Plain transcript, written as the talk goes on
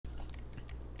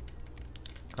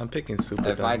I'm picking super.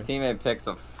 If my diamond. teammate picks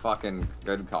a fucking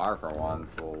good car for once,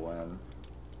 we'll win.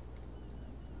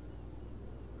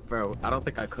 Bro, I don't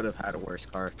think I could have had a worse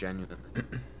car, genuinely.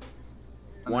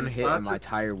 One hit and my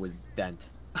tire was dent.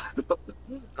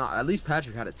 No, at least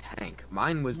Patrick had a tank.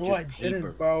 Mine was just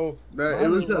paper. Bro. It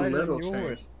was a little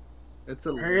thing. It's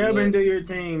a Hurry up and do your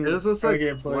thing. This was like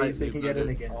please, so you can get in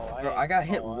again. Bro, I got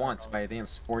hit once by a damn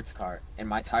sports car, and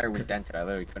my tire was dented. I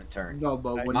literally couldn't turn. No,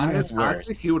 but when mine you was hit worse.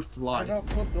 Patrick, he would I fly. got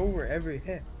flipped over every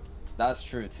hit. That's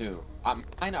true too.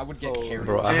 Mine, I would get carried.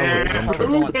 Bro, I have a Yeah, dump I would truck. go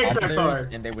Who on picked top of that theirs, car?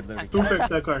 and they would literally. Who picked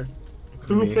that car?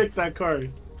 Who Me. picked that car?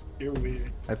 You're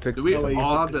weird. I picked. Do we Oh, you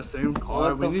all have picked the it. same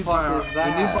car? What We the need fuck is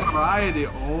that? variety.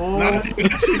 Oh, Richard,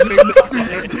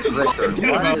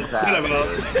 what is that? Get him out.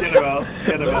 Get him out.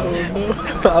 Get him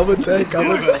out. I would take. I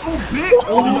would. so big.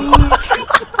 Oh,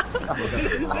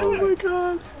 Oh my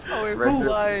god. Richard,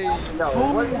 no,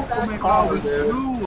 what is oh that my car, God, dude?